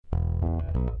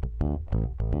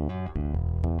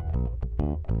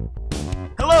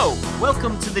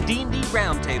Welcome to the D&D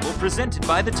Roundtable presented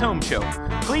by The Tome Show.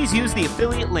 Please use the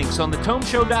affiliate links on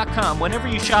thetomeshow.com whenever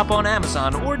you shop on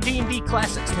Amazon or D&D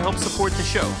Classics to help support the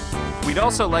show. We'd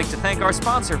also like to thank our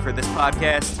sponsor for this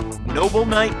podcast,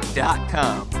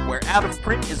 NobleKnight.com, where Out of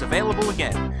Print is available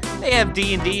again. They have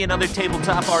D&D and other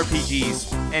tabletop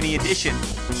RPGs, any edition,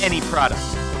 any product.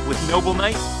 With Noble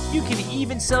Knight, you can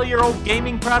even sell your old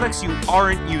gaming products you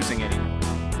aren't using anymore.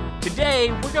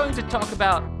 Today, we're going to talk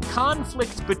about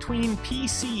conflict between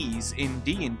PCs in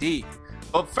D&D.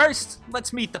 But first,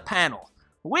 let's meet the panel.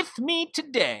 With me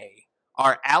today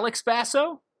are Alex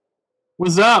Basso.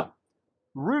 What's up?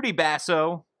 Rudy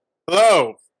Basso.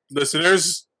 Hello,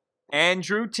 listeners.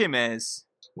 Andrew Timez.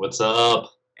 What's up?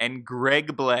 And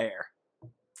Greg Blair.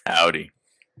 Howdy.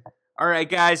 All right,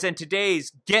 guys, and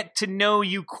today's Get to Know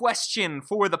You question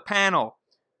for the panel.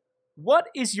 What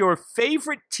is your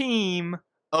favorite team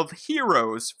of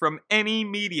heroes from any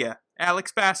media?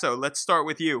 Alex Basso, let's start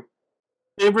with you.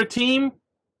 Favorite team?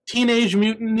 Teenage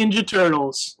Mutant Ninja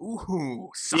Turtles. Ooh,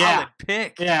 solid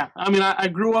pick. Yeah, I mean, I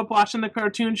grew up watching the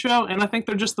cartoon show, and I think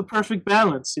they're just the perfect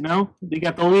balance, you know? They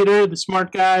got the leader, the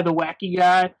smart guy, the wacky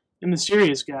guy, and the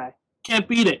serious guy. Can't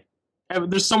beat it.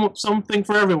 There's something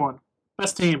for everyone.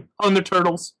 Best team. Oh, and they're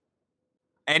turtles.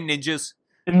 And ninjas.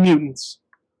 And mutants.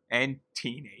 And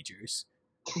teenagers.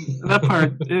 That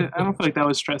part, I don't feel like that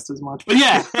was stressed as much. But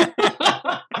yeah.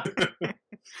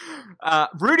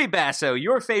 Rudy Basso,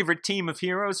 your favorite team of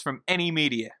heroes from any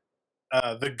media?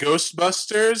 The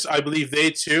Ghostbusters, I believe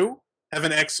they too have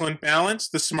an excellent balance.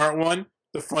 The smart one,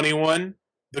 the funny one,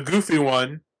 the goofy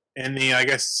one, and the, I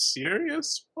guess,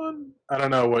 serious one? I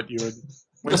don't know what you would...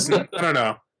 I don't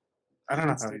know. I don't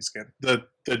know how he's good. The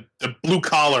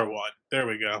blue-collar one. There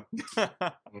we go.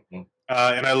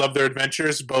 And I love their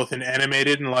adventures, both in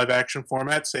animated and live-action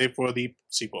format, save for the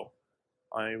sequel.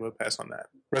 I will pass on that.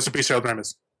 Rest in peace, Harold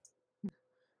Ramis.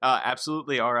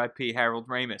 Absolutely, R.I.P. Harold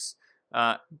Ramis.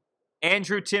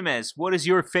 Andrew Timez, what is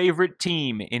your favorite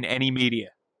team in any media?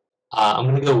 I'm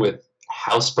going to go with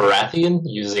House Baratheon,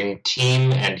 using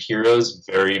team and heroes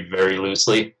very, very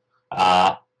loosely.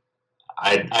 I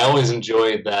always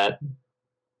enjoy that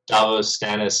Davos,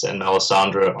 Stannis, and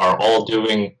Melisandre are all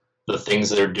doing the things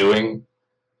they're doing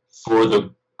for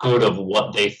the good of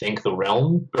what they think the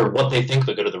realm, or what they think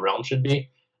the good of the realm should be,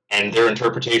 and their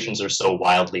interpretations are so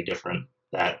wildly different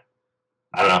that,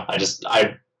 I don't know,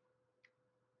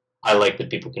 I like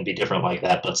that people can be different like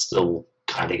that, but still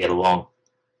kind of get along.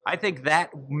 I think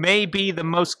that may be the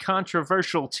most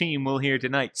controversial team we'll hear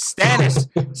tonight. Stannis,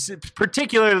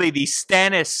 particularly the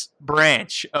Stannis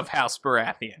branch of House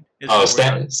Baratheon.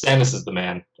 Stannis is the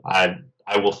man.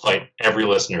 I will fight every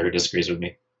listener who disagrees with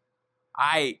me.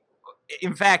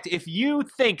 In fact, if you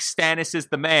think Stannis is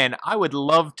the man, I would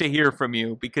love to hear from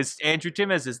you, because Andrew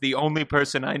Timez is the only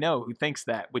person I know who thinks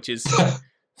that, which is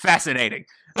fascinating.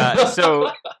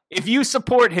 So if you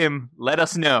support him, let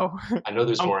us know. I know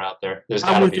there's more out there.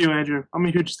 I'm with you, Andrew. I'm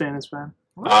a huge Stannis fan.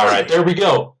 All right, there we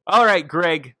go. All right,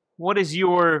 Greg, what is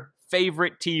your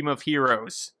favorite team of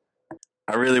heroes?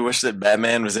 I really wish that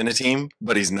Batman was in a team,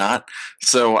 but he's not.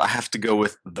 So I have to go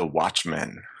with the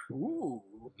Watchmen. Ooh.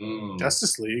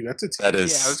 Justice League, that's a team. That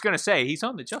is. Yeah, I was going to say, he's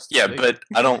on the Justice League. Yeah, but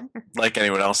I don't like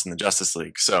anyone else in the Justice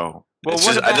League, so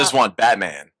I just want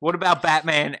Batman. What about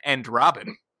Batman and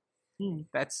Robin?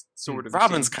 That's sort of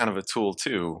Robin's kind of a tool,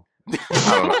 too.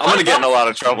 I'm going to get in a lot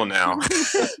of trouble now.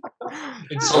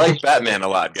 I like Batman a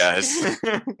lot, guys.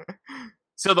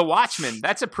 So the Watchmen,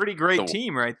 that's a pretty great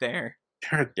team right there.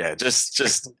 Yeah,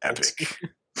 just epic.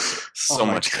 So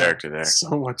much character there.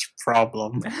 So much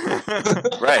problem.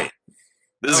 Right.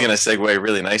 This is going to segue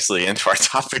really nicely into our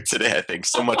topic today, I think.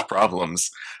 So much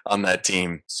problems on that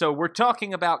team. So we're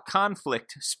talking about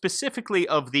conflict, specifically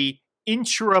of the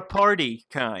intra-party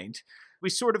kind. We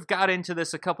sort of got into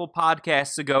this a couple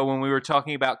podcasts ago when we were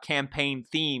talking about campaign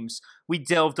themes. We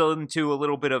delved into a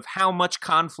little bit of how much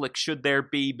conflict should there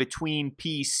be between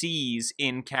PCs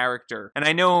in character. And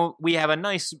I know we have a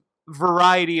nice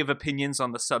variety of opinions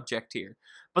on the subject here.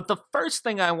 But the first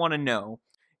thing I want to know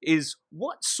is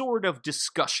what sort of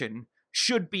discussion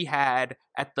should be had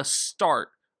at the start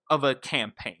of a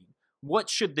campaign?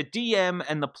 What should the DM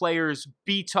and the players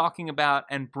be talking about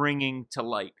and bringing to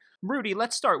light? Rudy,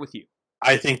 let's start with you.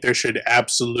 I think there should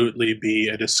absolutely be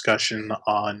a discussion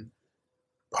on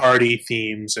party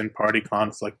themes and party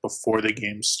conflict before the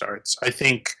game starts. I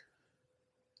think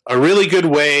a really good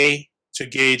way to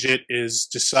gauge it is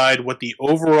decide what the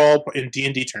overall, in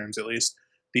D&D terms at least,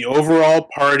 the overall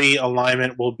party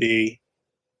alignment will be.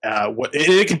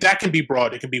 That can be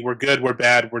broad. It can be we're good, we're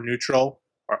bad, we're neutral.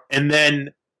 And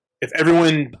then if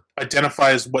everyone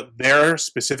identifies what their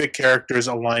specific character's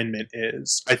alignment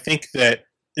is, I think that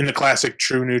in the classic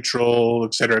true, neutral,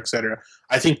 et cetera,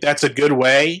 I think that's a good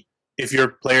way, if your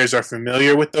players are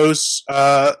familiar with those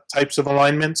types of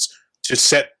alignments, to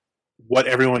set what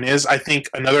everyone is. I think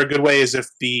another good way is if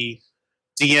the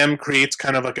DM creates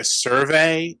kind of like a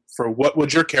survey for what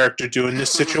would your character do in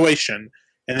this situation,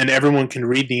 and then everyone can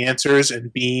read the answers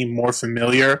and be more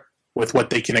familiar with what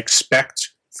they can expect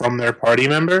from their party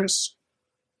members.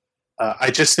 I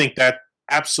just think that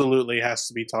absolutely has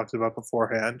to be talked about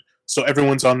beforehand, so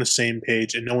everyone's on the same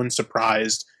page and no one's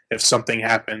surprised if something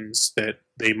happens that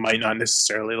they might not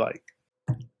necessarily like.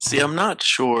 See, I'm not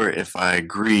sure if I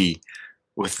agree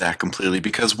with that completely,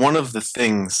 because one of the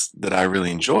things that I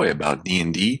really enjoy about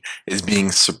D&D is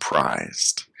being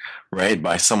surprised, right,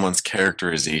 by someone's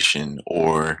characterization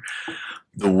or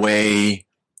the way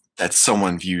that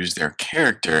someone views their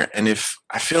character. And if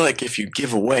I feel like if you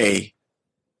give away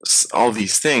all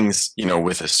these things, you know,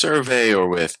 with a survey or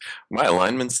with my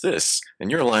alignment's this and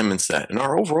your alignment's that and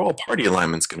our overall party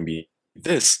alignment's going to be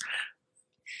this,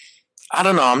 I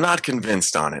don't know, I'm not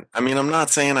convinced on it. I mean, I'm not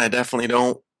saying I definitely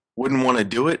wouldn't want to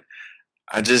do it.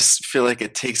 I just feel like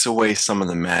it takes away some of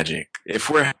the magic. If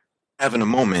we're having a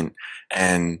moment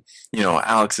and, you know,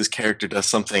 Alex's character does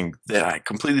something that I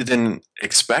completely didn't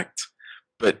expect,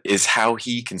 but is how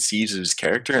he conceives of his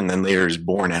character and then later is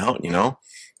born out, you know,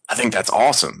 I think that's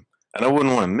awesome. And I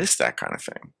wouldn't want to miss that kind of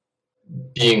thing.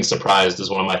 Being surprised is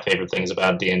one of my favorite things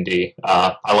about D&D.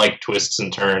 I like twists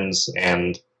and turns,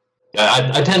 and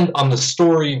I tend on the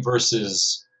story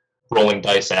versus rolling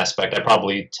dice aspect, I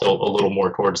probably tilt a little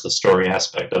more towards the story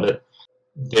aspect of it.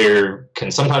 There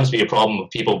can sometimes be a problem of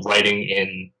people writing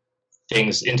in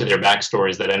things into their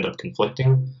backstories that end up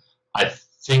conflicting. I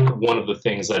think one of the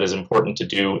things that is important to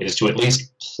do is to at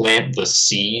least plant the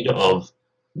seed of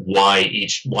why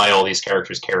all these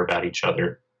characters care about each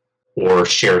other or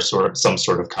share some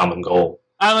sort of common goal.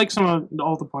 I like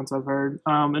all the points I've heard.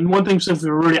 And one thing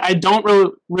specifically, Rudy, I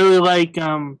don't really like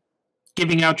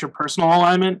giving out your personal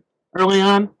alignment early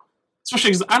on,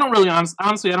 especially because I don't really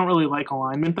honestly I don't really like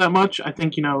alignment that much. I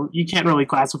think, you know, you can't really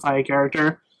classify a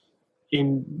character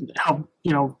in how,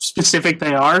 you know, specific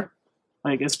they are,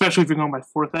 like especially if you're going by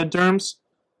fourth ed terms.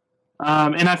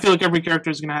 And I feel like every character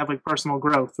is going to have like personal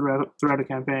growth throughout a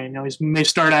campaign. You know, he may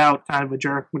start out kind of a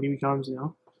jerk when he becomes, you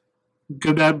know,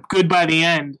 good by the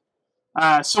end.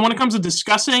 So when it comes to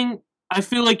discussing, I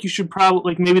feel like you should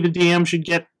probably, like, maybe the DM should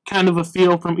get kind of a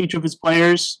feel from each of his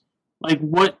players, like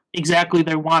what exactly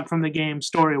they want from the game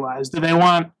story-wise. Do they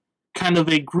want kind of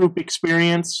a group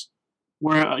experience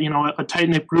where, you know, a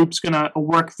tight-knit group's going to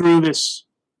work through this,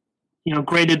 you know,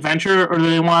 great adventure, or do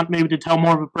they want maybe to tell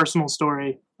more of a personal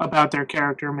story about their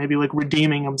character, maybe like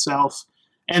redeeming himself?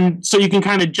 And so you can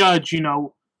kind of judge, you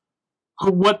know,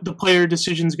 what the player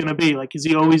decision is going to be. Like, is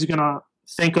he always going to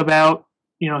think about,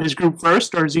 you know, his group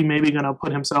first, or is he maybe going to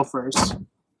put himself first?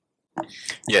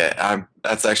 Yeah,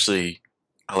 that's actually,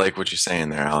 I like what you're saying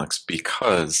there, Alex,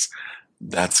 because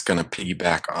that's going to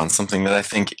piggyback on something that I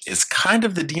think is kind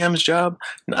of the DM's job.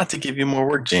 Not to give you more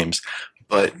work, James,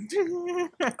 but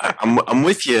I'm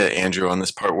with you, Andrew, on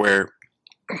this part where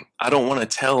I don't want to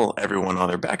tell everyone all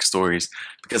their backstories,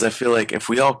 because I feel like if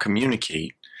we all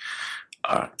communicate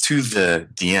to the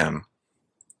DM,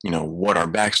 you know, what our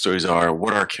backstories are,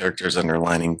 what our characters'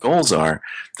 underlining goals are,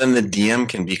 then the DM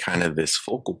can be kind of this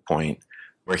focal point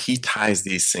where he ties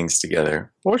these things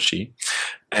together, or she,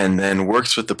 and then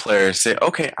works with the players, say,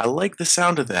 okay, I like the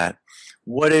sound of that.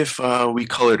 What if we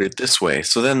colored it this way?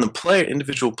 So then the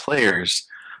individual players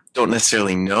don't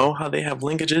necessarily know how they have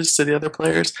linkages to the other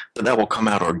players, but that will come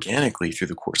out organically through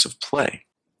the course of play.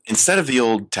 Instead of the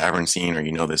old tavern scene or,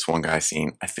 you know, this one guy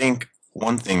scene, I think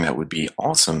one thing that would be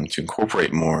awesome to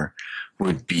incorporate more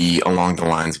would be along the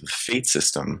lines of the fate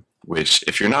system, which,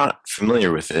 if you're not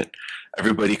familiar with it,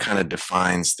 everybody kind of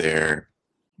defines their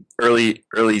early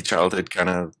childhood kind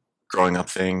of growing up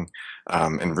thing,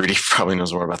 and Rudy probably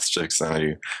knows more about statistics than I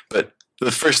do, but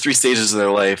the first 3 stages of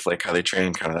their life, like how they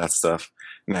train, kind of that stuff,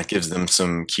 and that gives them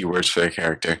some keywords for their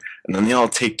character, and then they all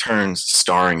take turns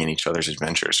starring in each other's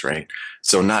adventures, right?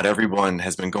 So not everyone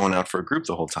has been going out for a group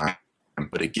the whole time,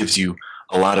 but it gives you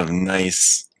a lot of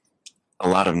nice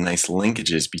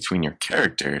linkages between your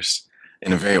characters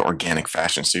in a very organic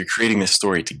fashion. So you're creating this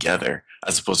story together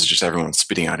as opposed to just everyone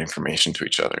spitting out information to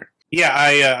each other. Yeah,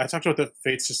 I talked about the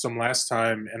fate system last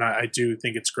time, and I do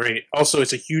think it's great. Also,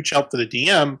 it's a huge help for the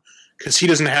DM because he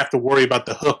doesn't have to worry about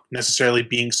the hook necessarily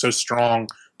being so strong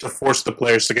to force the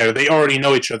players together. They already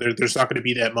know each other. There's not going to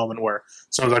be that moment where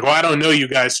someone's like, well, I don't know you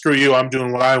guys. Screw you. I'm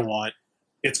doing what I want.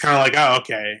 it's kind of like, oh,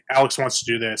 okay, Alex wants to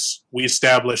do this. We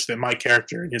established that my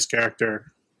character and his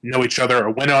character know each other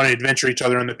or went on an adventure each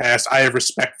other in the past. I have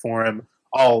respect for him.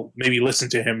 I'll maybe listen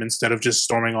to him instead of just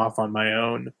storming off on my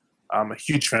own. I'm a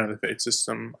huge fan of the Fate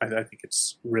system. I think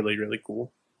it's really, really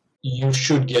cool. You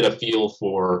should get a feel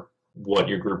for what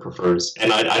your group prefers.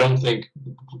 And I don't think,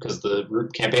 because the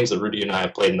campaigns that Rudy and I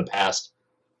have played in the past,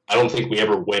 I don't think we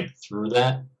ever went through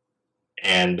that.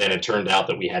 And then it turned out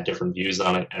that we had different views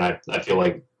on it. And I feel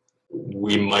like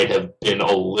we might have been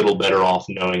a little better off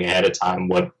knowing ahead of time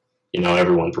what,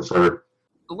 everyone preferred.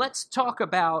 Let's talk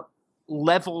about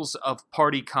levels of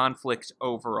party conflict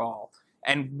overall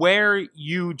and where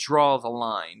you draw the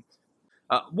line.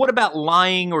 What about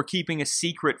lying or keeping a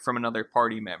secret from another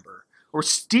party member? Or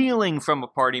stealing from a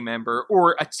party member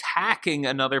or attacking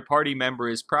another party member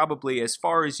is probably as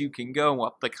far as you can go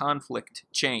up the conflict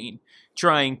chain,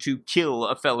 trying to kill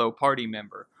a fellow party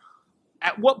member.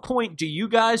 At what point do you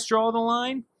guys draw the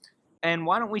line? And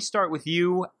why don't we start with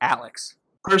you, Alex?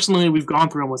 Personally, we've gone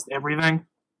through almost everything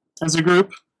as a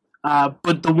group.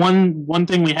 But the one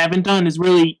thing we haven't done is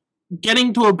really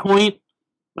getting to a point,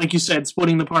 like you said,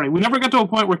 splitting the party. We never got to a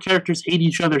point where characters hate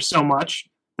each other so much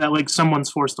that like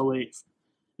someone's forced to leave.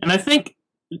 And I think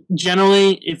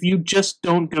generally, if you just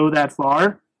don't go that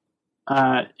far,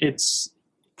 it's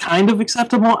kind of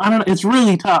acceptable. I don't know. It's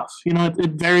really tough.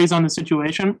 It varies on the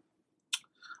situation.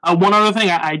 One other thing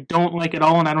I don't like at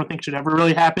all, and I don't think should ever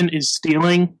really happen, is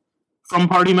stealing from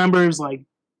party members, like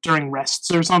during rests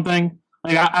or something.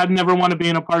 Like I'd never want to be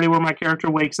in a party where my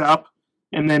character wakes up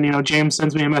and then James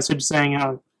sends me a message saying,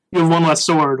 you have one less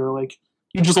sword, or like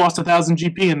you just lost 1,000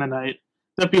 GP in the night.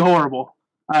 That'd be horrible.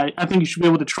 I think you should be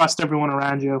able to trust everyone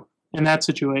around you in that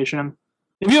situation.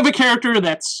 If you have a character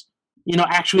that's,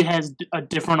 actually has a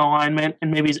different alignment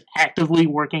and maybe is actively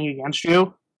working against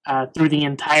you through the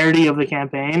entirety of the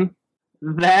campaign,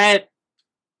 that,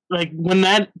 like, when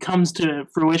that comes to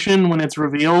fruition, when it's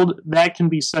revealed, that can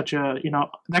be such a,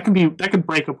 that could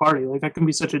break a party. Like, that can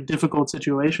be such a difficult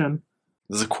situation.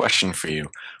 There's a question for you.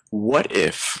 What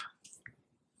if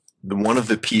one of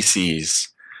the PCs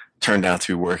turned out to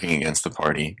be working against the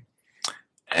party,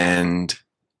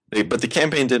 but the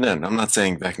campaign didn't end? I'm not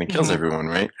saying Vecna kills everyone,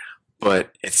 right?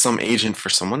 But it's some agent for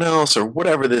someone else, or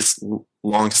whatever this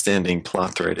long-standing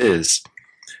plot thread is.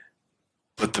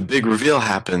 But the big reveal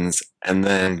happens, and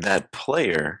then that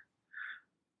player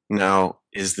now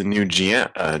is the new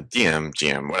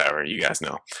GM, whatever, you guys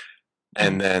know.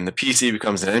 And then the PC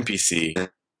becomes an NPC,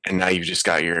 and now you've just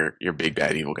got your big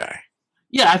bad evil guy.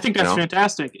 Yeah, I think that's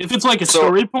fantastic. If it's like a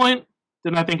story point,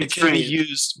 then I think it's can great. Be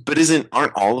used, but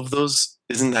aren't all of those?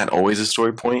 Isn't that always a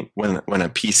story point when a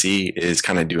PC is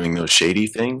kind of doing those shady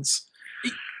things?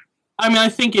 I mean, I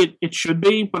think it should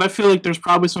be, but I feel like there's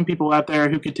probably some people out there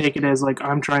who could take it as like,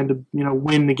 I'm trying to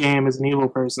win the game as an evil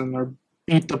person or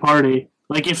beat the party.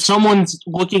 Like, if someone's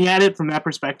looking at it from that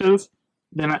perspective,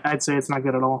 then I'd say it's not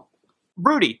good at all.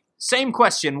 Rudy, same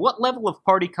question. What level of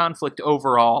party conflict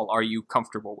overall are you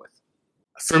comfortable with?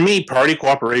 For me, party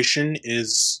cooperation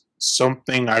is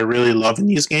something I really love in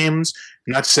these games.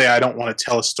 Not to say I don't want to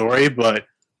tell a story, but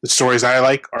the stories I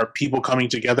like are people coming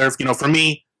together. For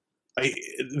me,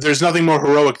 there's nothing more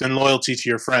heroic than loyalty to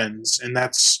your friends, and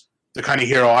that's the kind of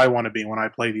hero I want to be when I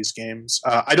play these games.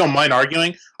 I don't mind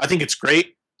arguing. I think it's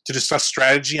great to discuss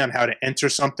strategy on how to enter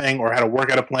something or how to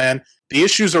work out a plan. The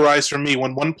issues arise for me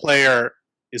when one player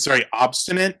is very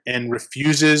obstinate and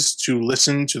refuses to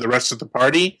listen to the rest of the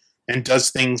party and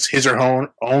does things his or her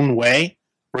own way,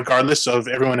 regardless of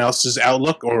everyone else's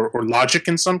outlook or logic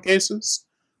in some cases.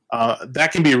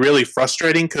 That can be really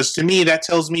frustrating, because to me that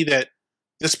tells me that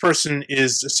this person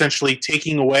is essentially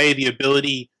taking away the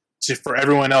ability for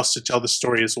everyone else to tell the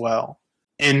story as well.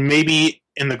 And maybe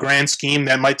in the grand scheme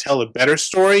that might tell a better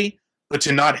story, but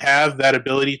to not have that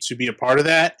ability to be a part of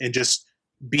that and just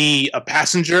be a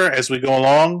passenger as we go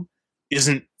along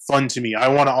isn't fun to me. I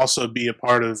want to also be a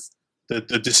part of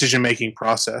the decision-making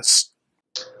process.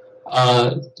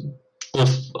 I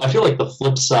feel like the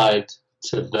flip side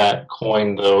to that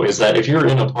coin, though, is that if you're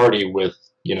in a party with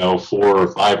 4 or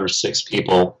 5 or 6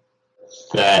 people,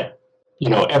 that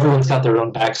everyone's got their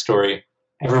own backstory.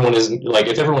 Everyone isn't like,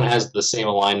 if everyone has the same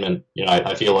alignment,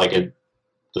 I feel like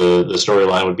the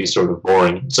storyline would be sort of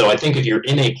boring. So I think if you're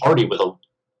in a party with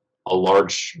a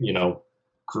large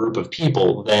group of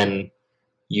people, then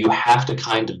you have to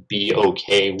kind of be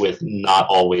okay with not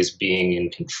always being in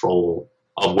control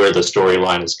of where the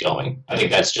storyline is going. I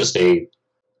think that's just a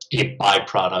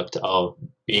byproduct of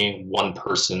being one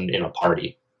person in a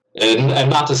party. And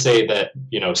not to say that,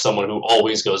 someone who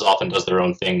always goes off and does their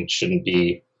own thing shouldn't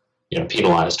be,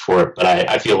 penalized for it. But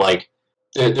I feel like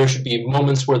there should be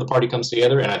moments where the party comes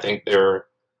together, and I think there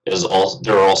are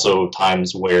also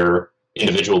times where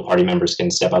individual party members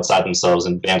can step outside themselves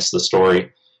and advance the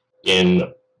story in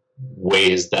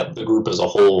ways that the group as a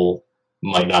whole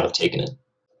might not have taken it.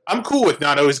 I'm cool with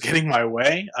not always getting my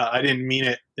way. I didn't mean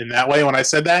it in that way when I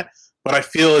said that, but I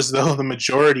feel as though the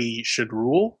majority should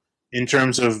rule in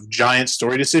terms of giant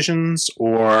story decisions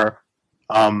or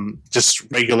just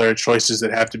regular choices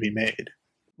that have to be made.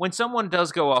 When someone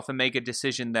does go off and make a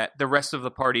decision that the rest of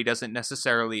the party doesn't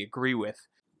necessarily agree with,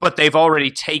 but they've already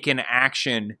taken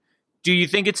action, do you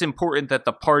think it's important that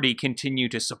the party continue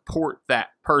to support that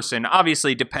person,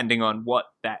 obviously depending on what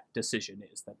that decision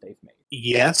is that they've made?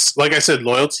 Yes. Like I said,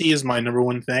 loyalty is my number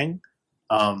one thing.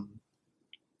 I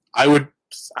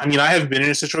have been in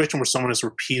a situation where someone has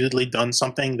repeatedly done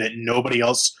something that nobody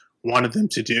else wanted them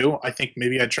to do. I think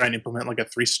maybe I'd try and implement like a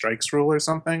 3 strikes rule or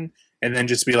something, and then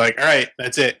just be like, all right,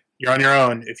 that's it. You're on your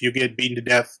own. If you get beaten to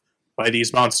death by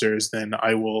these monsters, then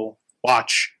I will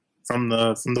watch from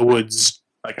the woods.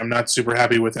 Like, I'm not super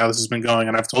happy with how this has been going,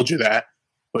 and I've told you that,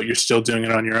 but you're still doing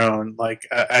it on your own. Like,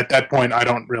 at that point, I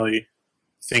don't really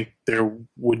think there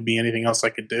would be anything else I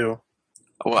could do.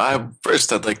 Well,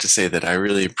 I'd like to say that I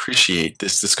really appreciate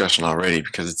this discussion already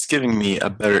because it's giving me a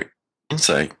better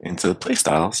insight into the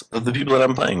playstyles of the people that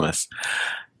I'm playing with.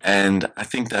 And I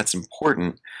think that's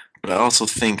important, but I also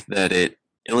think that it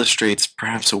illustrates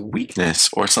perhaps a weakness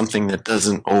or something that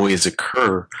doesn't always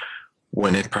occur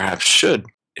when it perhaps should.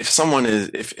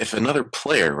 If another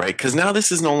player, right? Because now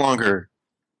this is no longer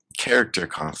character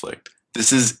conflict.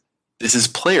 This is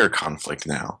player conflict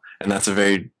now, and that's a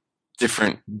very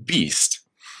different beast.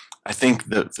 I think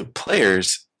the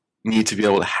players need to be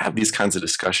able to have these kinds of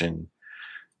discussions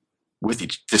with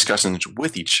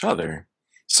each other.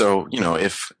 So,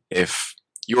 if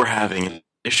you're having an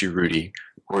issue, Rudy,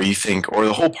 or you think, or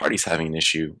the whole party's having an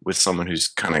issue with someone who's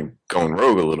kind of going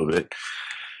rogue a little bit,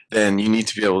 then you need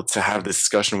to be able to have this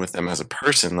discussion with them as a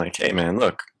person, like, hey man,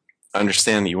 look, I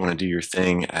understand that you want to do your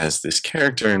thing as this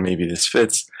character and maybe this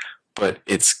fits, but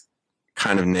it's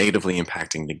kind of negatively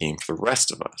impacting the game for the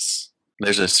rest of us.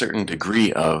 There's a certain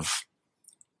degree of,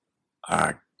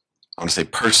 I want to say,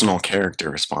 personal character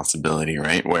responsibility,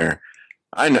 right? Where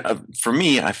for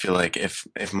me, I feel like if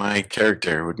my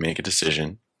character would make a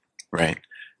decision, right,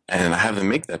 and I have them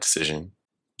make that decision,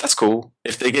 that's cool.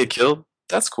 If they get killed,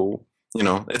 that's cool.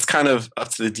 It's kind of up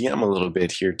to the DM a little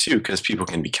bit here too, because people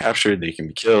can be captured, they can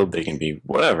be killed, they can be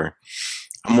whatever.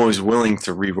 I'm always willing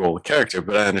to re-roll a character,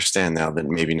 but I understand now that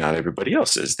maybe not everybody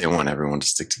else is. They want everyone to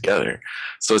stick together.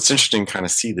 So it's interesting to kind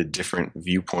of see the different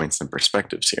viewpoints and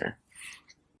perspectives here.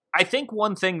 I think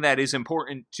one thing that is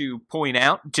important to point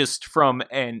out, just from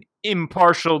an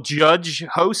impartial judge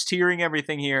host hearing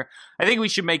everything here, I think we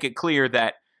should make it clear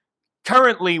that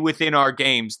currently within our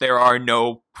games, there are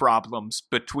no problems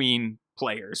between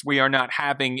players. We are not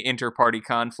having inter-party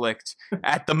conflict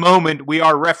at the moment. We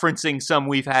are referencing some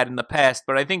we've had in the past,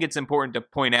 but I think it's important to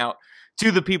point out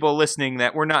to the people listening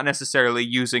that we're not necessarily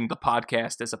using the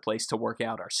podcast as a place to work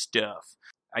out our stuff.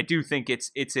 I do think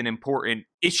it's an important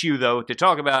issue, though, to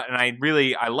talk about, and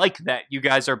I like that you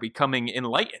guys are becoming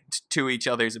enlightened to each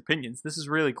other's opinions. This is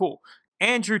really cool.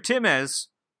 Andrew Timez,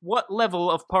 what level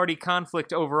of party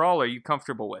conflict overall are you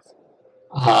comfortable with?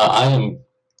 I am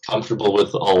comfortable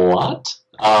with a lot.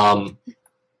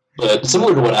 But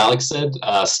similar to what Alex said,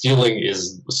 stealing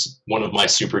is one of my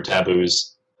super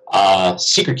taboos.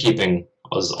 Secret keeping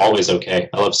was always okay.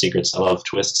 I love secrets. I love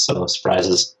twists. I love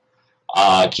surprises.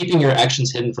 Keeping your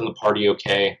actions hidden from the party,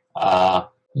 okay.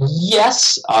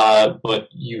 Yes, but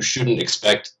you shouldn't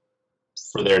expect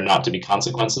for there not to be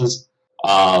consequences.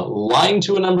 Lying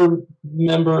to a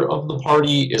member of the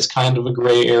party is kind of a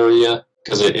gray area,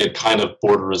 because it kind of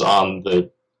borders on the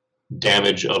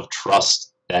damage of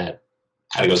trust that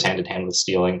kind of goes hand in hand with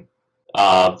stealing.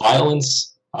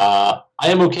 Violence, I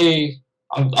am okay.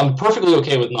 I'm perfectly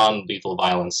okay with non-lethal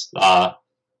violence.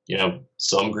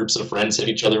 Some groups of friends hit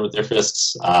each other with their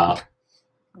fists.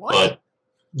 But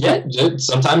yeah,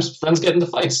 sometimes friends get into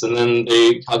fights and then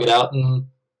they hug it out, and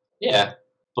yeah.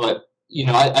 But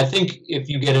I think if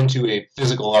you get into a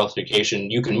physical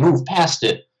altercation, you can move past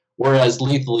it. Whereas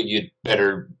lethal, you'd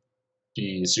better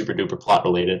be super duper plot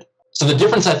related. So the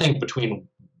difference, I think, between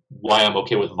why I'm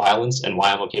okay with violence and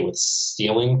why I'm okay with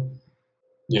stealing,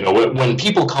 when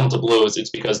people come to blows, it's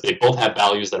because they both have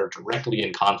values that are directly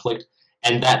in conflict.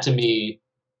 And that, to me,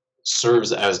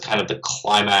 serves as kind of the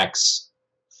climax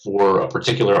for a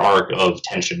particular arc of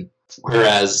tension.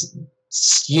 Whereas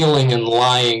stealing and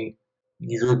lying,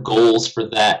 your goals for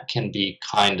that can be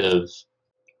kind of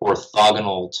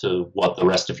orthogonal to what the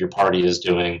rest of your party is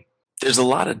doing. there's a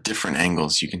lot of different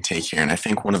angles you can take here, and I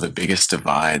think one of the biggest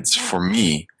divides for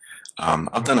me,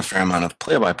 I've done a fair amount of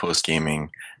play-by-post gaming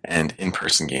and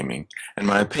in-person gaming, and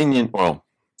my opinion, well,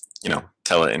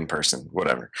 tell it in person,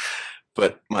 whatever.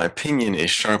 But my opinion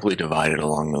is sharply divided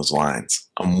along those lines.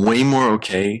 I'm way more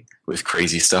okay with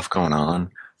crazy stuff going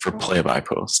on for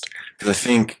play-by-post, because I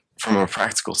think from a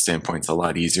practical standpoint, it's a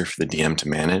lot easier for the DM to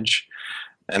manage.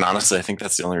 And honestly, I think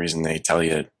that's the only reason they tell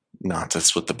you not to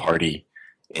split the party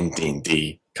in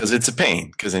D&D, because it's a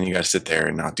pain, because then you got to sit there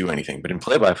and not do anything. But in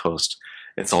play-by-post,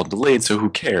 it's all delayed, so who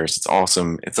cares? It's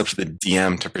awesome. It's up to the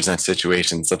DM to present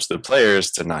situations. It's up to the players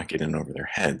to not get in over their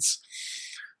heads.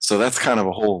 So that's kind of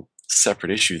a whole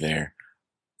separate issue there.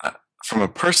 From a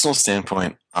personal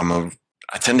standpoint, I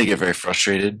tend to get very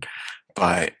frustrated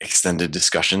by extended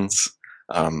discussions.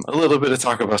 A little bit of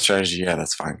talk about strategy, yeah,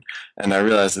 that's fine. And I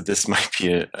realize that this might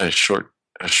be a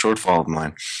shortfall of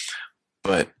mine,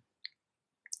 but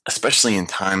especially in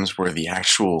times where the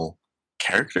actual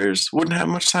characters wouldn't have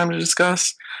much time to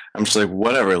discuss, I'm just like,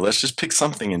 whatever, let's just pick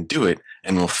something and do it,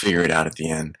 and we'll figure it out at the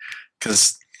end.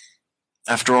 Because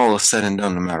after all is said and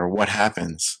done, no matter what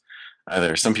happens,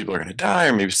 either some people are going to die,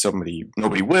 or maybe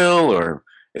nobody will, or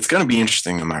it's going to be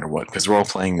interesting no matter what, because we're all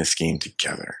playing this game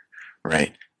together,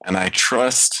 right? And I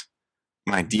trust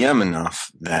my DM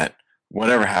enough that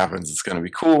whatever happens, it's going to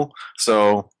be cool.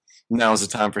 So now is the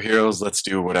time for heroes. Let's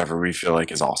do whatever we feel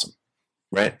like is awesome,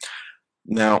 right?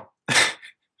 Now,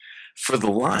 for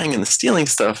the lying and the stealing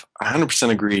stuff, I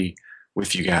 100% agree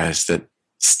with you guys that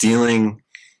stealing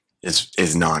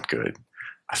is not good.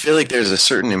 I feel like there's a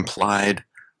certain implied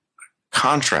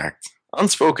contract,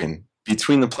 unspoken,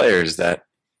 between the players that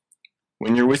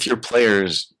when you're with your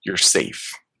players, you're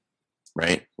safe,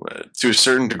 right? To a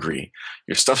certain degree.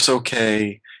 Your stuff's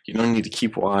okay. You don't need to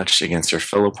keep watch against your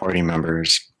fellow party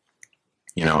members.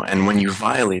 And when you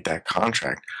violate that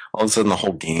contract, all of a sudden the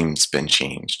whole game's been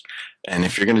changed. And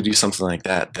if you're going to do something like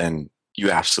that, then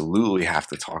you absolutely have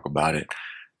to talk about it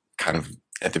kind of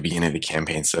at the beginning of the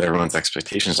campaign so that everyone's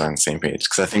expectations are on the same page.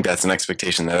 Because I think that's an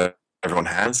expectation that everyone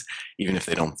has, even if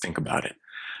they don't think about it.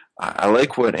 I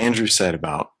like what Andrew said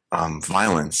about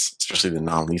violence, especially the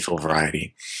non-lethal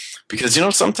variety. Because,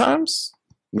 sometimes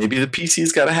maybe the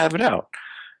PC's got to have it out.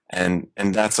 And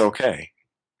that's okay.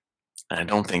 I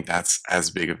don't think that's as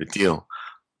big of a deal.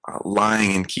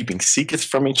 Lying and keeping secrets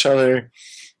from each other,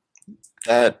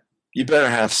 that you better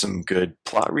have some good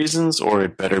plot reasons, or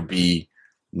it better be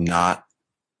not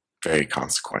very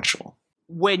consequential.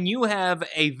 When you have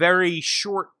a very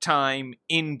short time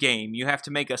in game, you have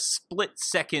to make a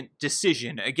split-second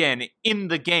decision, again, in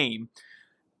the game,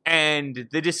 and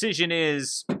the decision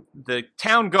is the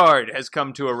town guard has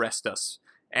come to arrest us,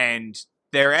 and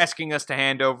they're asking us to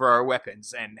hand over our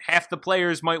weapons, and half the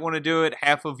players might want to do it,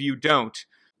 half of you don't.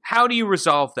 How do you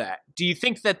resolve that? Do you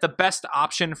think that the best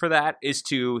option for that is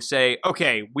to say,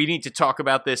 okay, we need to talk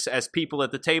about this as people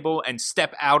at the table and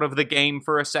step out of the game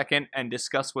for a second and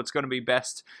discuss what's going to be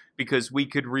best, because we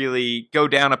could really go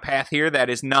down a path here that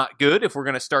is not good if we're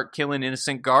going to start killing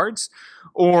innocent guards?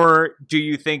 Or do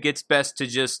you think it's best to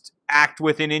just act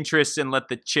with an interest and let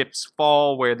the chips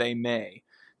fall where they may?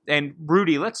 And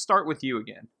Rudy, let's start with you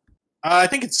again. I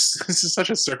think this is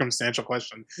such a circumstantial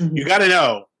question. Mhm. You got to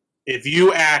know, if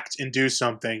you act and do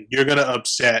something, you're going to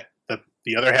upset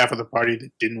the other half of the party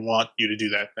that didn't want you to do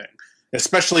that thing.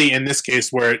 Especially in this case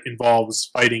where it involves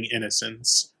fighting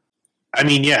innocents. I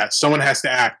mean, yeah, someone has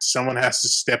to act. Someone has to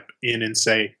step in and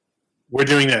say, we're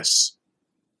doing this.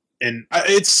 And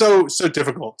it's so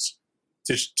difficult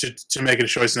to make a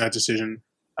choice in that decision.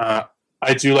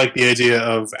 I do like the idea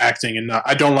of acting, and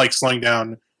I don't like slowing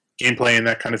down gameplay in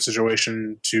that kind of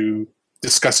situation to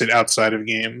discuss it outside of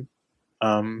game.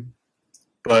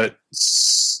 But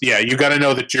yeah, you got to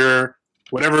know that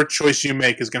whatever choice you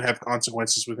make is going to have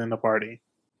consequences within the party.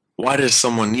 Why does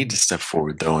someone need to step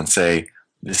forward though and say,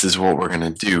 this is what we're going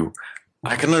to do?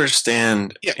 I can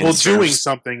understand. Yeah, well, doing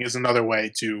something is another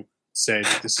way to say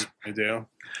that this is what we're going to do.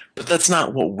 But that's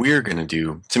not what we're going to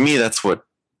do. To me, that's what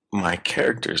my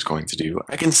character is going to do.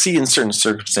 I can see in certain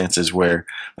circumstances where,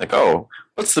 like, oh,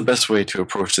 what's the best way to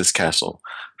approach this castle?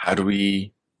 How do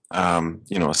we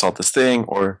assault this thing,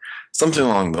 or something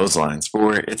along those lines,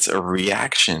 where it's a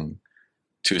reaction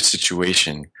to a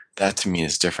situation. That to me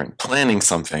is different. Planning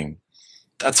something,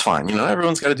 that's fine.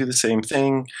 Everyone's got to do the same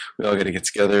thing. We all got to get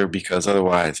together, because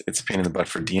otherwise it's a pain in the butt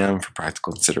for DM for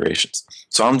practical considerations.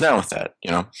 So I'm down with that.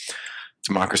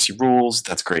 Democracy rules,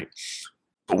 that's great.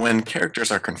 But when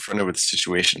characters are confronted with a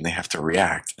situation, they have to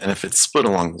react. And if it's split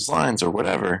along those lines or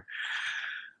whatever,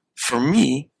 for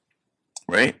me,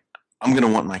 right, I'm going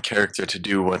to want my character to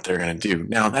do what they're going to do.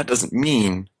 Now, that doesn't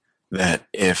mean that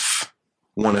if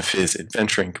one of his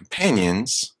adventuring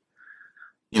companions,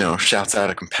 shouts out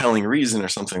a compelling reason or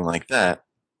something like that,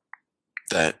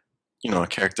 that a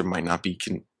character might not be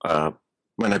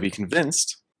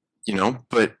convinced,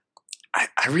 but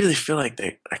I really feel like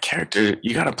a character,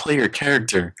 you got to play your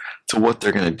character to what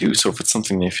they're going to do. So if it's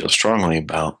something they feel strongly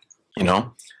about,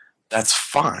 that's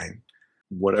fine.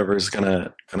 Whatever is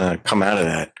gonna come out of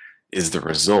that is the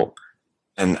result.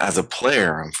 And as a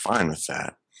player, I'm fine with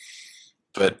that.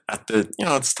 But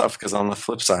it's tough because on the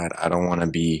flip side, I don't want to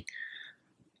be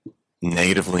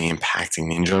negatively impacting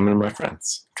the enjoyment of my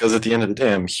friends. Because at the end of the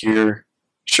day, I'm here,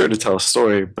 sure, to tell a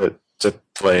story, but to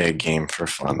play a game for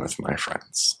fun with my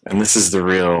friends. And this is the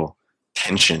real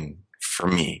tension for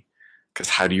me. Because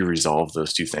how do you resolve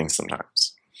those two things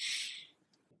sometimes?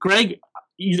 Greg,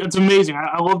 it's amazing.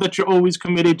 I love that you're always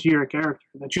committed to your character,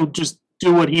 that you'll just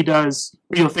do what he does,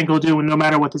 or you'll think he'll do, and no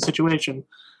matter what the situation.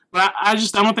 But I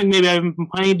don't think maybe I haven't been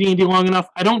playing D&D long enough.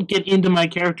 I don't get into my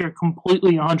character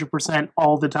completely 100%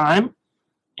 all the time.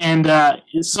 And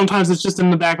sometimes it's just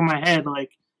in the back of my head,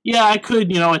 like, yeah, I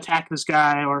could, attack this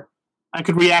guy, or I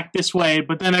could react this way,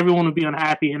 but then everyone would be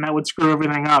unhappy, and that would screw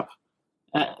everything up.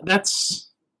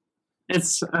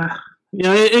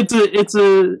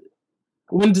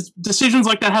 When decisions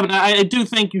like that happen, I do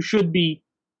think you should be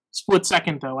split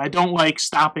second, though. I don't like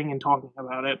stopping and talking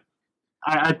about it.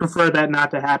 I prefer that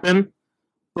not to happen.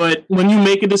 But when you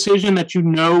make a decision that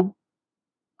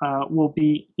will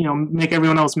be, make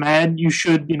everyone else mad, you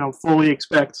should, fully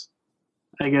expect,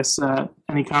 I guess,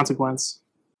 any consequence.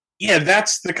 Yeah,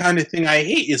 that's the kind of thing I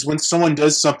hate, is when someone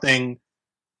does something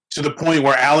to the point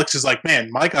where Alex is like, man,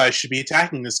 my guy should be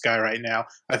attacking this guy right now.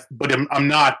 But I'm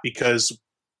not, because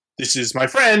this is my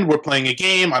friend, we're playing a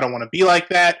game, I don't want to be like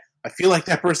that. I feel like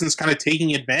that person's kind of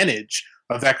taking advantage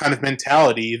of that kind of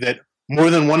mentality that more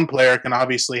than one player can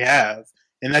obviously have.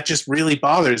 And that just really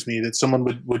bothers me, that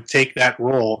someone would take that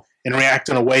role and react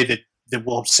in a way that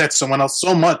will upset someone else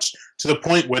so much to the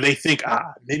point where they think,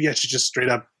 maybe I should just straight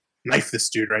up knife this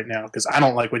dude right now because I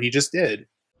don't like what he just did.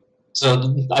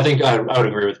 So I think I would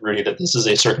agree with Rudy that this is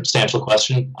a circumstantial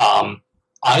question. I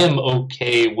am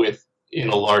okay with, in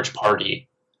a large party,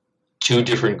 two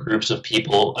different groups of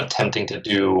people attempting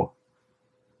to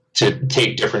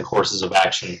take different courses of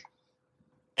action.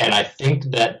 And I think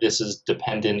that this is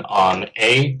dependent on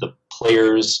A, the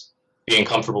players being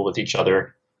comfortable with each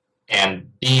other,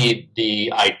 and B,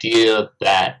 the idea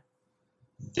that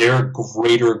their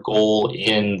greater goal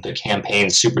in the campaign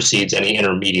supersedes any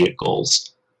intermediate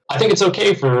goals. I think it's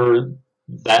okay for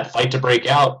that fight to break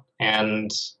out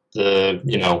and the,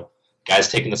 guys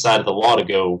taking the side of the law to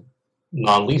go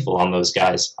non-lethal on those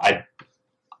guys. I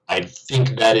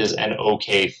think that is an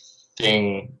okay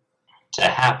thing to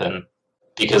happen,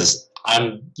 because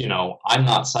I'm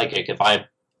not psychic. If I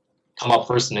come up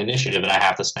first in initiative and I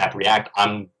have to snap react,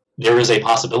 there is a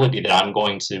possibility that I'm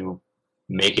going to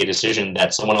make a decision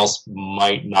that someone else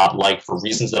might not like for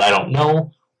reasons that I don't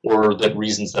know, or that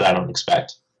reasons that I don't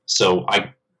expect. So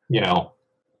I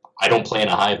don't play in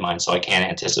a hive mind, so I can't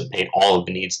anticipate all of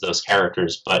the needs of those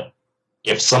characters. But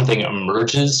if something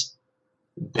emerges,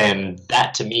 then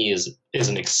that to me is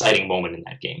an exciting moment in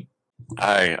that game.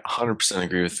 I 100%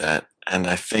 agree with that. And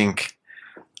I think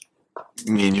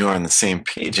me and you are on the same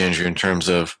page, Andrew, in terms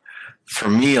of, for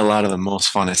me, a lot of the most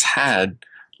fun is had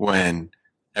when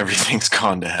everything's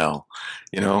gone to hell.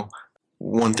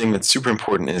 One thing that's super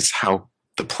important is how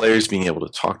the players being able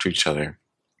to talk to each other.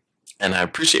 And I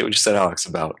appreciate what you said, Alex,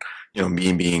 about,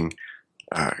 me being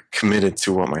committed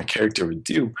to what my character would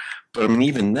do. But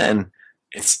even then,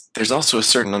 there's also a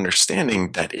certain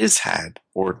understanding that is had,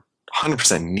 or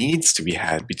 100% needs to be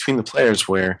had, between the players,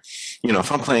 where,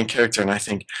 if I'm playing a character and I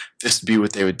think this would be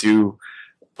what they would do,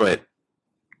 but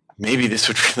maybe this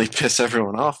would really piss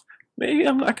everyone off, maybe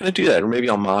I'm not going to do that, or maybe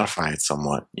I'll modify it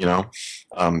somewhat,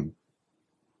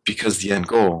 because the end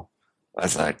goal,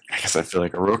 as I guess I feel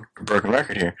like a broken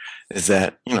record here, is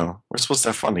that, we're supposed to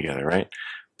have fun together, right?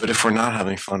 But if we're not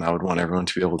having fun, I would want everyone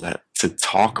to be able to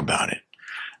talk about it.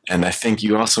 And I think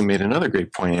you also made another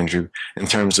great point, Andrew, in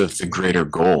terms of the greater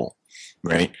goal,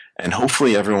 right? And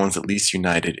hopefully everyone's at least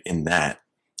united in that,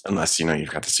 unless,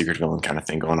 you've got the secret villain kind of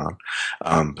thing going on.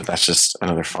 But that's just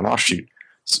another fun offshoot.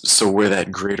 So where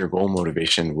that greater goal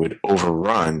motivation would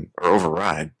overrun or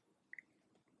override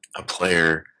a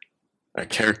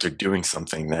character doing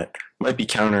something that might be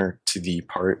counter to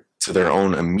their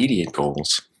own immediate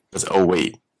goals. Because, oh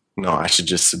wait, no, I should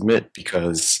just submit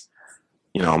because,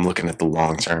 I'm looking at the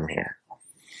long term here.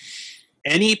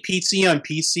 Any PC on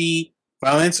PC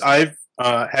violence I've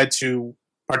had to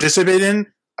participate in,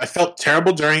 I felt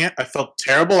terrible during it. I felt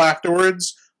terrible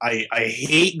afterwards. I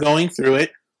hate going through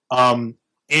it. And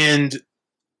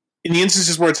in the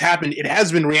instances where it's happened, it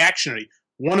has been reactionary.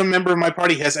 One member of my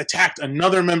party has attacked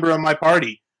another member of my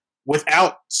party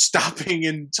without stopping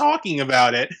and talking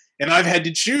about it, and I've had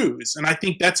to choose. And I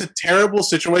think that's a terrible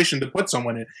situation to put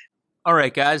someone in. All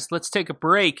right, guys, let's take a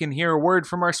break and hear a word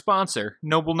from our sponsor,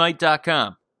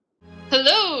 NobleKnight.com.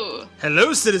 Hello!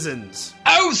 Hello, citizens!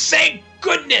 Oh, thank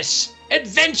goodness!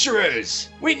 Adventurers!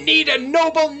 We need a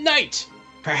noble knight!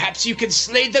 Perhaps you can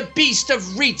slay the beast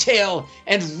of retail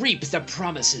and reap the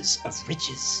promises of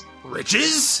riches.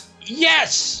 Riches?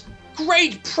 Yes!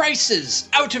 Great prices,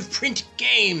 out-of-print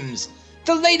games,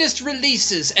 the latest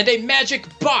releases, and a magic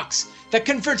box that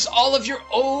converts all of your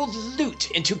old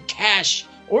loot into cash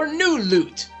or new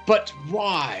loot. But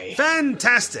why?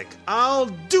 Fantastic! I'll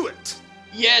do it!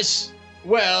 Yes,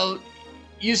 well,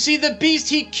 you see, the beast,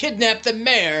 he kidnapped the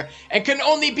mayor and can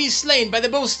only be slain by the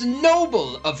most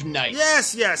noble of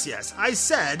knights. Yes. I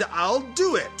said I'll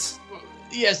do it.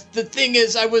 Yes, the thing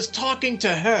is, I was talking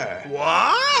to her.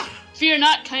 What? Fear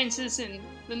not, kind citizen.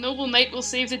 The noble knight will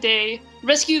save the day,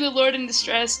 rescue the lord in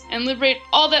distress, and liberate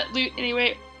all that loot in a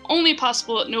way only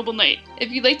possible at Noble Knight.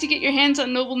 If you'd like to get your hands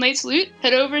on Noble Knight's loot,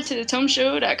 head over to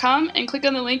thetomeshow.com and click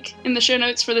on the link in the show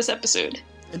notes for this episode.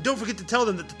 And don't forget to tell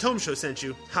them that the Tome Show sent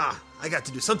you. Ha! I got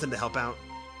to do something to help out.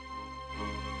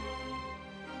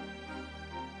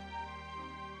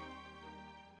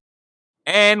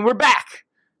 And we're back!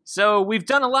 So we've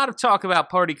done a lot of talk about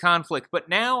party conflict, but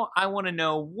now I want to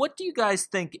know, what do you guys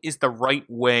think is the right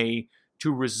way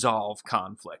to resolve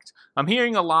conflict? I'm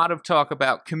hearing a lot of talk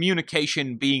about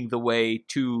communication being the way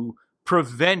to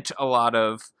prevent a lot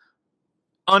of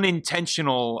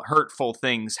unintentional, hurtful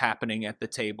things happening at the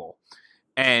table.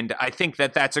 And I think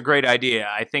that that's a great idea.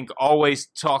 I think always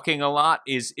talking a lot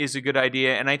is a good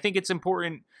idea. And I think it's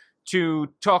important to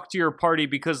talk to your party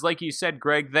because, like you said,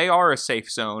 Greg, they are a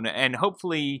safe zone. And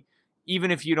hopefully,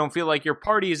 even if you don't feel like your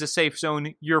party is a safe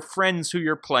zone, your friends who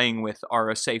you're playing with are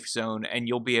a safe zone. And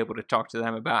you'll be able to talk to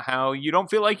them about how you don't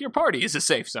feel like your party is a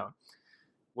safe zone.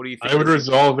 What do you think? I would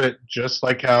resolve it just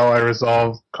like how I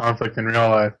resolve conflict in real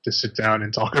life, to sit down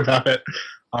and talk about it.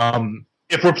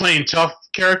 If we're playing tough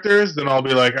characters, then I'll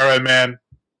be like, all right, man,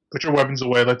 put your weapons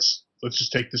away. Let's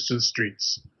just take this to the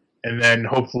streets. And then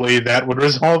hopefully that would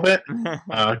resolve it.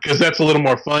 Because that's a little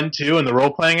more fun, too, in the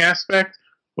role-playing aspect.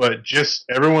 But just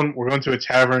everyone, we're going to a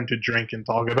tavern to drink and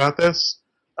talk about this,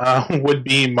 would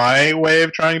be my way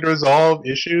of trying to resolve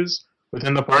issues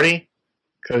within the party.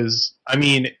 Because, I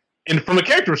mean, and from a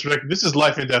character perspective, this is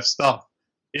life and death stuff.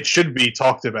 It should be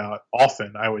talked about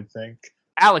often, I would think.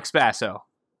 Alex Basso,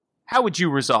 how would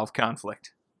you resolve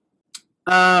conflict?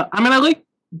 I mean, I like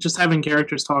just having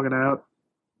characters talk it out.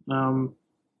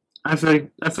 I feel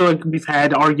like we've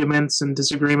had arguments and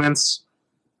disagreements,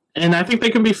 and I think they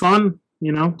can be fun,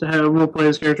 to have role play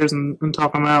as characters and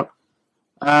talk them out.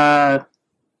 I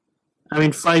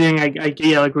mean, fighting,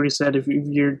 like what you said, if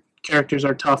your characters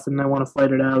are tough and they want to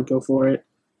fight it out, go for it.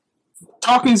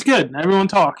 Talking's good. Everyone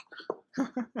talk.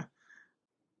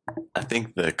 I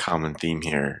think the common theme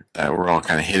here that we're all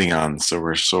kind of hitting on, so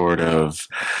we're sort of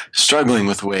struggling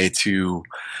with a way to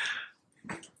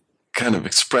kind of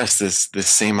express this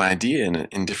same idea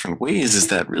in different ways, is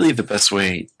that really the best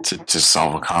way to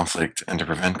solve a conflict and to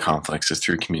prevent conflicts is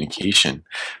through communication.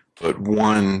 But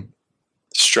one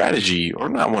strategy, or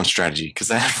not one strategy, because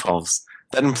that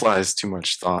implies too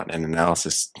much thought and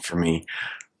analysis for me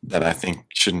that I think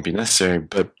shouldn't be necessary.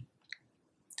 But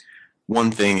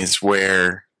one thing is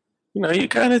where you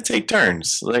kind of take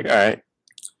turns. Like, all right,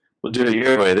 we'll do it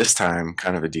your way this time,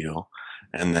 kind of a deal.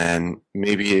 And then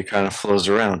maybe it kind of flows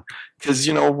around. Because,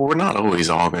 we're not always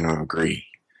all going to agree,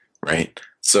 right?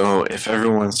 So if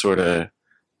everyone sort of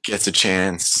gets a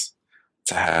chance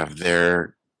to have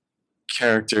their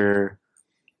character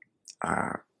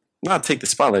not take the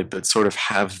spotlight, but sort of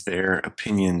have their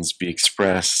opinions be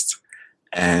expressed,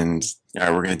 and all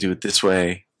right, we're going to do it this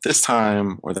way this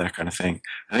time, or that kind of thing.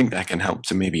 I think that can help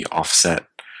to maybe offset,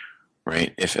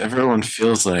 right? If everyone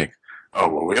feels like, oh,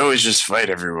 well, we always just fight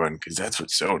everyone because that's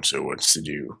what so-and-so wants to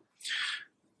do,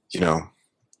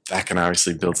 that can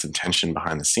obviously build some tension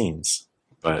behind the scenes.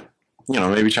 But,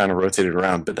 maybe trying to rotate it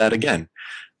around. But that, again,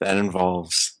 that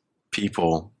involves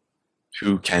people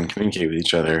who can communicate with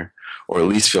each other, or at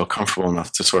least feel comfortable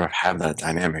enough to sort of have that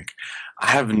dynamic. I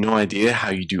have no idea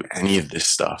how you do any of this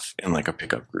stuff in like a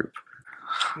pickup group.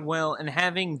 Well, and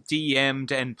having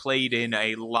DM'd and played in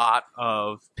a lot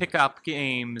of pickup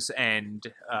games and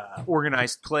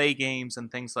organized play games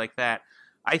and things like that,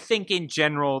 I think in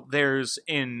general there's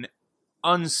an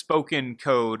unspoken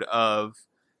code of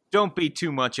don't be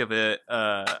too much of a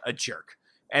jerk.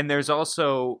 And there's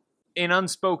also an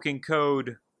unspoken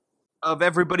code of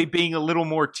everybody being a little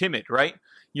more timid, right?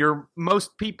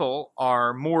 Most people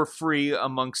are more free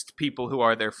amongst people who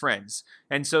are their friends.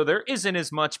 And so there isn't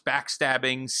as much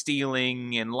backstabbing,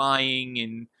 stealing, and lying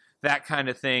and that kind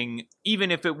of thing,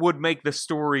 even if it would make the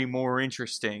story more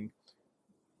interesting,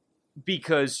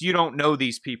 because you don't know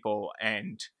these people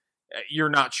and you're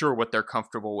not sure what they're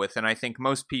comfortable with. And I think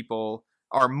most people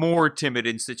are more timid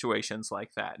in situations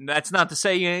like that. And that's not to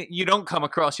say you don't come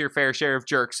across your fair share of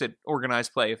jerks at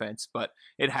organized play events, but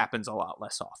it happens a lot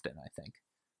less often, I think.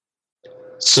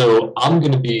 So I'm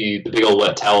going to be the big old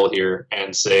wet towel here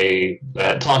and say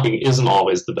that talking isn't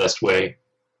always the best way.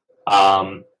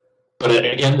 But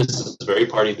again, this is very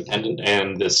party dependent,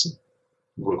 and this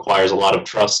requires a lot of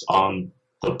trust on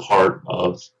the part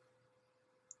of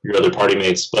your other party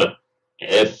mates. But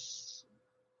I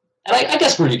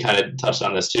guess Rudy kind of touched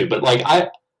on this too, but like I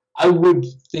would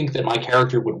think that my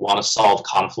character would want to solve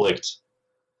conflict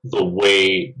the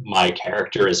way my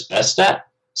character is best at.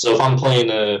 So if I'm playing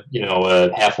a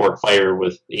half-orc fighter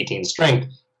with 18 strength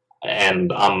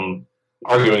and I'm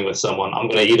arguing with someone, I'm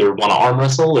going to either want to arm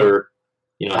wrestle or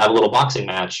have a little boxing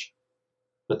match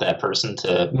with that person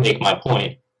to make my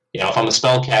point. If I'm a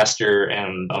spellcaster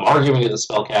and I'm arguing with a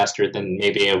spellcaster, then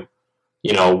maybe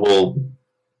we'll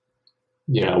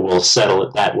settle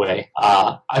it that way.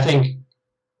 I think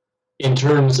in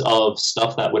terms of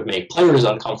stuff that would make players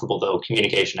uncomfortable, though,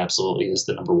 communication absolutely is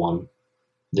the number one,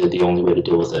 the only way to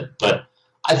deal with it. But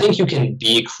I think you can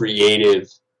be creative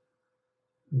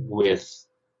with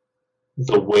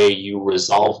the way you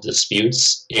resolve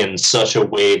disputes in such a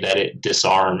way that it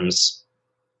disarms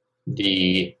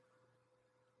the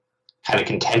kind of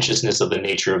contentiousness of the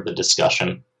nature of the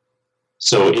discussion.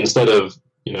 So instead of,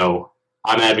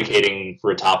 I'm advocating for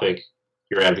a topic,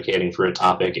 you're advocating for a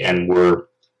topic, and we're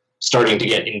starting to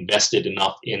get invested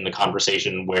enough in the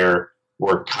conversation where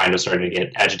we're kind of starting to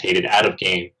get agitated out of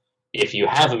game. If you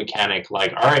have a mechanic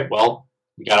like, all right, well,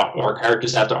 our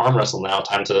characters have to arm wrestle now,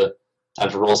 time to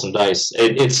roll some dice.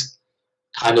 It's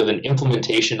kind of an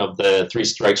implementation of the 3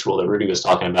 strikes rule that Rudy was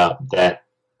talking about that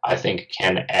I think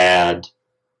can add,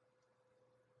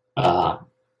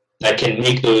 that can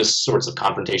make those sorts of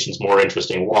confrontations more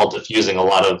interesting while diffusing a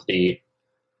lot of the,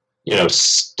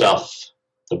 stuff,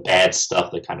 the bad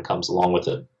stuff that kind of comes along with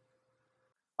it.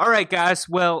 All right, guys.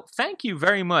 Well, thank you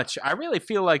very much. I really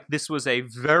feel like this was a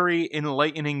very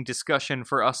enlightening discussion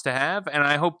for us to have, and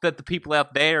I hope that the people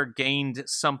out there gained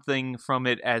something from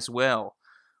it as well.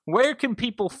 Where can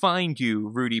people find you,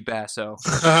 Rudy Basso?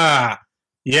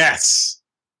 Yes.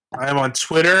 I'm on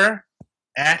Twitter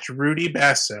at Rudy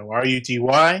Basso,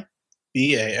 RUDYBASSO.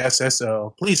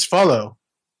 Please follow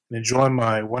and enjoy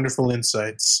my wonderful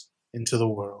insights into the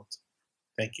world.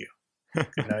 Thank you.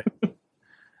 Good night.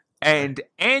 And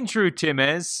Andrew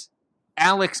Timez,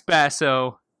 Alex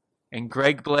Basso, and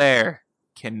Greg Blair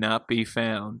cannot be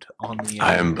found on the internet.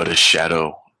 I am but a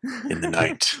shadow in the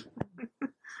night.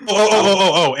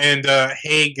 And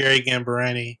hey, Gary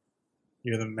Gambarani,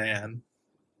 you're the man.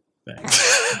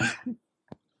 Thanks.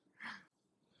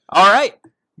 All right.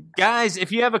 Guys,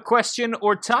 if you have a question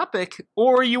or topic,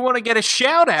 or you want to get a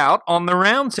shout out on the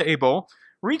roundtable,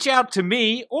 reach out to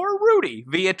me or Rudy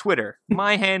via Twitter.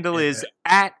 My handle is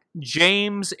at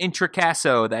James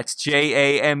Introcaso. That's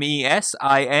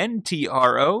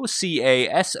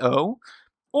JamesIntrocaso.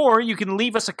 Or you can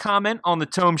leave us a comment on the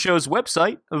Tome Show's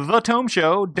website,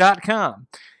 thetomeshow.com.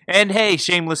 And hey,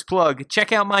 shameless plug,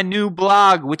 check out my new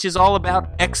blog, which is all about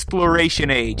Exploration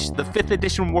Age, the 5th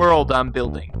edition world I'm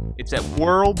building. It's at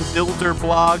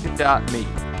worldbuilderblog.me.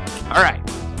 All right.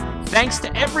 Thanks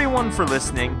to everyone for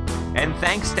listening, and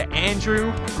thanks to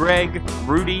Andrew, Greg,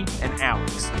 Rudy, and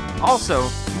Alex. Also,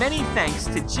 many thanks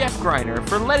to Jeff Greiner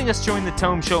for letting us join the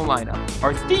Tome Show lineup.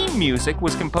 Our theme music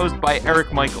was composed by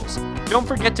Eric Michaels. Don't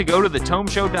forget to go to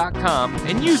thetomeshow.com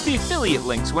and use the affiliate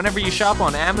links whenever you shop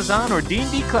on Amazon or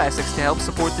D&D Classics to help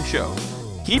support the show.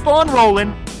 Keep on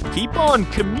rolling, keep on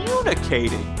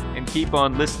communicating, and keep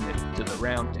on listening to the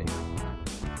Roundtable.